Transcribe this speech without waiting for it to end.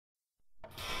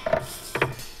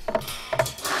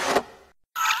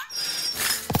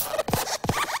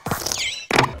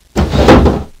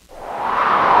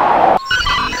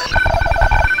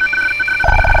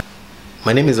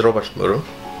My name is Robert Muru.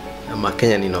 I'm a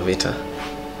Kenyan innovator.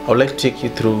 I would like to take you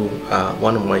through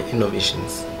one of my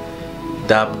innovations,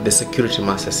 dubbed the Security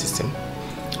Master System,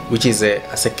 which is a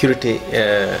security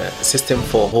system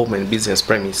for home and business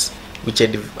premise, which I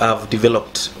have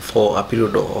developed for a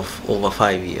period of over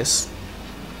 5 years.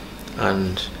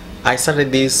 And I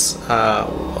started this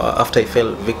after I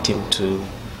fell victim to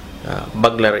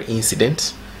burglary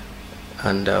incident,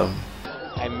 and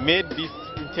I made this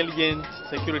intelligent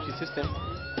security system.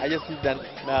 I just need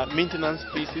a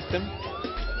maintenance-free system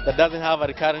that doesn't have a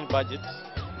recurring budget.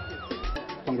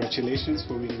 Congratulations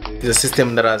for winning the... It's a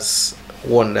system that has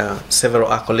won several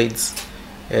accolades,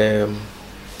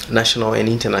 national and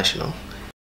international.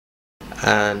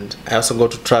 And I also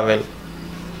got to travel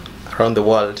around the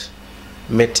world,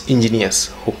 met engineers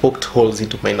who poked holes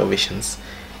into my innovations.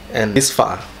 And this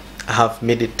far, I have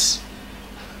made it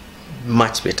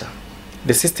much better.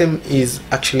 The system is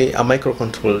actually a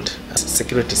microcontrolled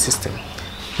security system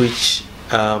which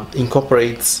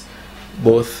incorporates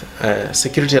both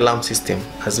security alarm system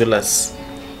as well as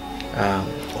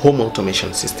home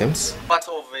automation systems. Part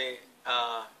of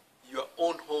your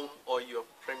own home or your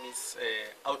premise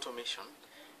automation,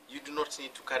 you do not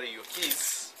need to carry your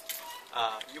keys.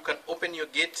 You can open your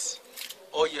gate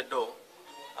or your door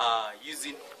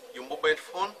using your mobile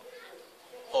phone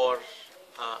or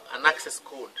an access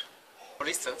code. For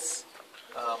instance,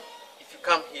 if you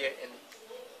come here and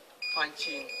punch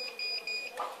in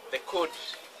the code,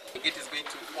 the gate is going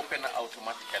to open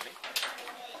automatically.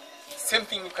 Same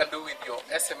thing you can do with your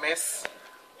SMS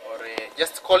or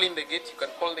just calling the gate. You can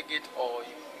call the gate or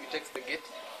you text the gate.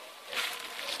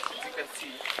 As you can see,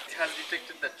 it has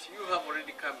detected that you have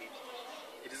already come in.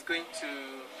 It is going to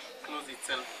close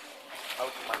itself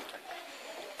automatically.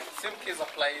 Same case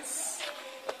applies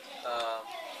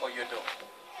for your door.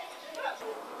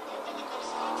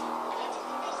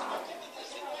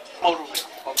 Out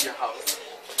of your house,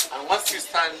 and once you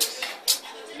stand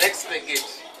next to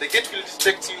the gate will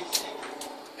detect you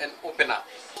and open up.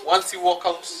 Once you walk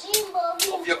out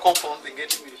of your compound, the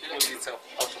gate will close itself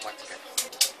automatically.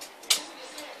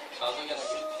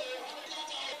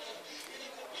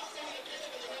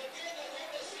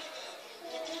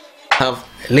 Have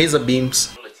laser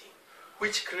beams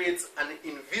which creates an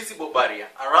invisible barrier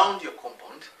around your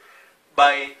compound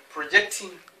by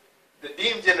projecting the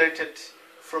beam generated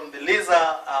from the laser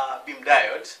beam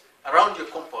diode around your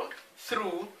compound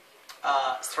through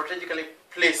strategically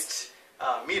placed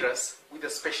mirrors with a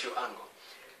special angle.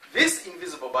 This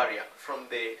invisible barrier from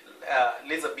the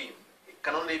laser beam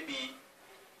can only be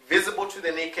visible to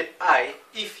the naked eye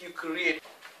if you create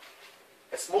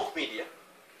a smoke media.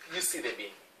 You see the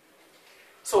beam.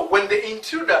 So when the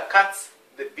intruder cuts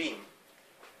the beam,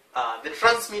 the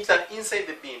transmitter inside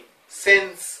the beam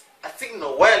sends a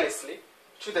signal wirelessly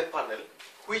to the panel,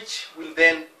 which will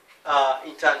then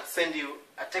in turn send you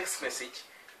a text message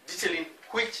detailing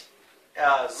which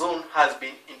zone has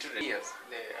been intruded. Yes,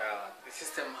 the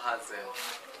system has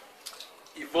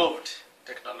evolved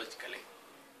technologically,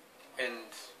 and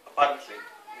apparently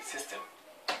the system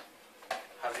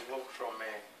has evolved from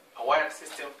a wired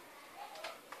system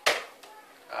to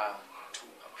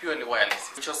a purely wireless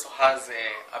system, which also has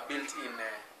a built-in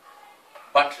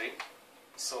battery.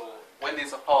 So when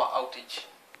there's a power outage,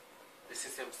 the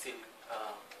system still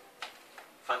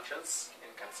functions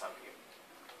and can serve you.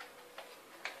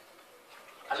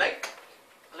 I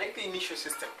like the initial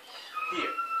system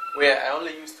here, where I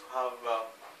only used to have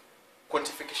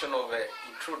quantification of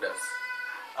intruders.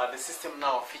 The system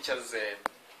now features a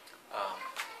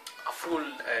full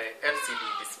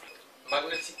LCD display,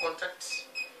 magnetic contact,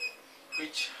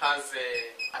 which has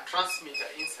a transmitter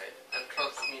inside and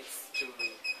transmits to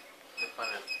the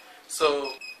panel.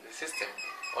 So the system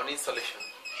on installation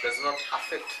does not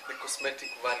affect the cosmetic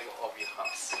value of your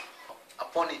house.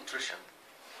 Upon intrusion,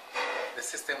 the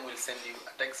system will send you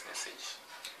a text message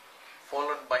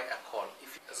followed by a call,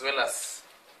 as well as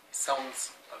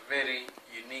sounds a very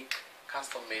unique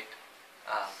custom-made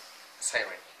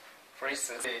siren. For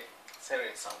instance, the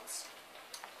siren sounds,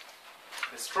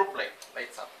 the strobe light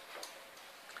lights up,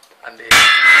 and the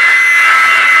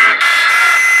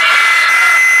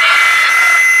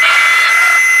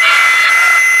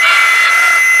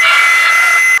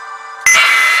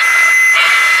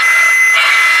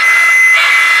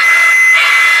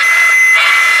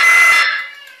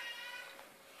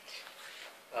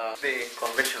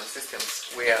conventional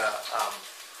systems where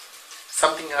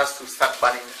something has to start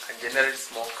burning and generate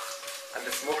smoke and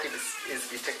the smoke is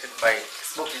detected by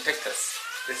smoke detectors.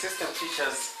 The system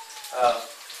features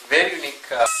very unique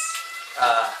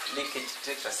leakage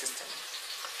detector system,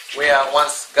 where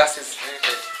once gas is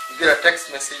generated, you get a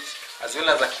text message as well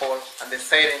as a call, and the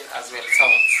siren as well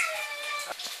sounds.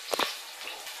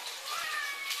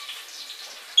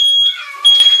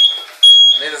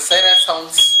 And there's a siren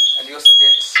sounds, and you also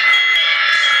get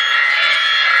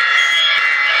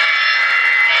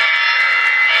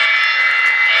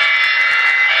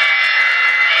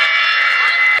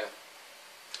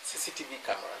CCTV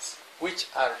cameras, which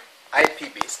are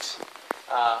IP based.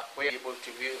 We're able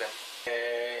to view them.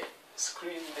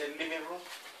 Screen in the living room,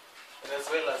 and as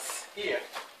well as here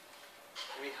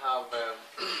we have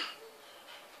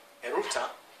a router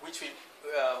which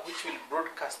will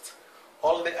broadcast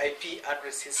all the IP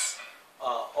addresses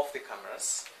of the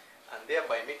cameras, and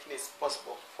thereby making it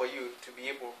possible for you to be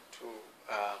able to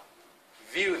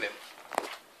view them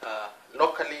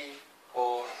locally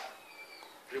or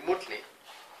remotely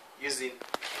using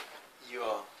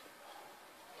your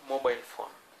mobile phone.